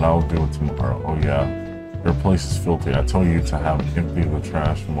something, but I'll do it tomorrow. Oh yeah, your place is filthy. I told you to have empty the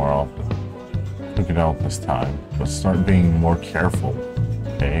trash more often. Took it out this time, but start being more careful,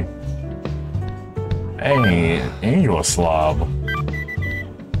 okay? Hey, ain't you a slob?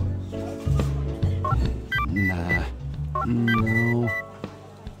 Nah. No.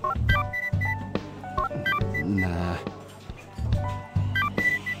 Nah.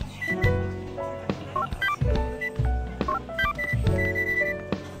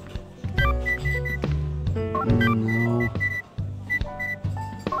 No.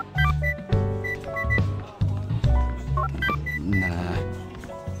 Nah.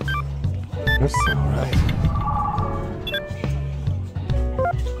 That's alright.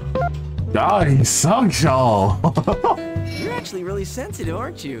 God, he sucks, y'all. You're actually really sensitive,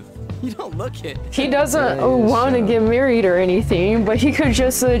 aren't you? You don't look it. He doesn't want to get married or anything, but he could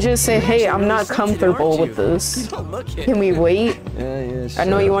just say, hey, I'm not comfortable with this. Can we wait? Yeah, I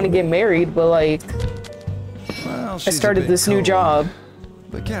know you want to get married, but like, Well, I started this new job.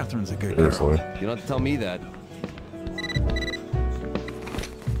 But Catherine's a good girl. You don't have to tell me that.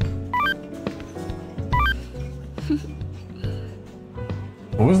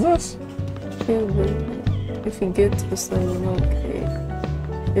 Who is this? If you get this, then you're okay.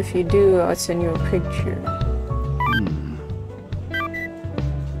 If you do, I'll send you a picture.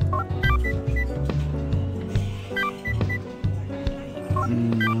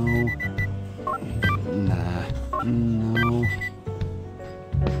 No.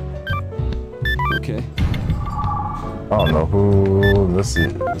 Okay. I don't know who this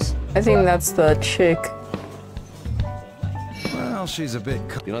is. I think that's the chick. Well, she's a bit...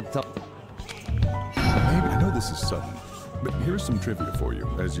 You know, tell... I know this is sudden, but here's some trivia for you,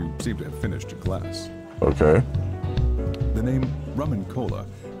 as you seem to have finished your class. Okay. The name Rum and Cola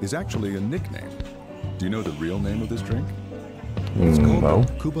is actually a nickname. Do you know the real name of this drink? It's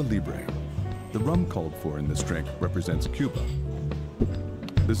called Cuba Libre. The rum called for in this drink represents Cuba.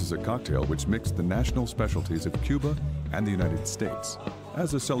 This is a cocktail which mixed the national specialties of Cuba and the United States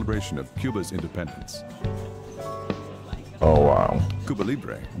as a celebration of Cuba's independence. Oh, wow. Cuba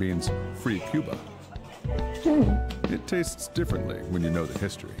Libre means free Cuba. It tastes differently when you know the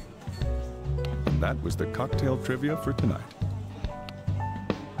history. And that was the cocktail trivia for tonight.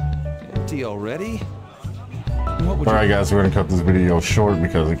 Empty already? Alright guys, we're gonna cut this video short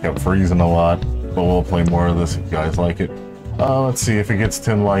because it kept freezing a lot. But we'll play more of this if you guys like it. Let's see, if it gets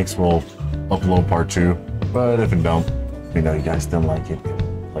 10 likes, we'll upload part 2. But if it don't, you know you guys didn't like it,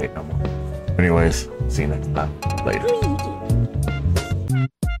 play it no more. Anyways, see you next time. Later.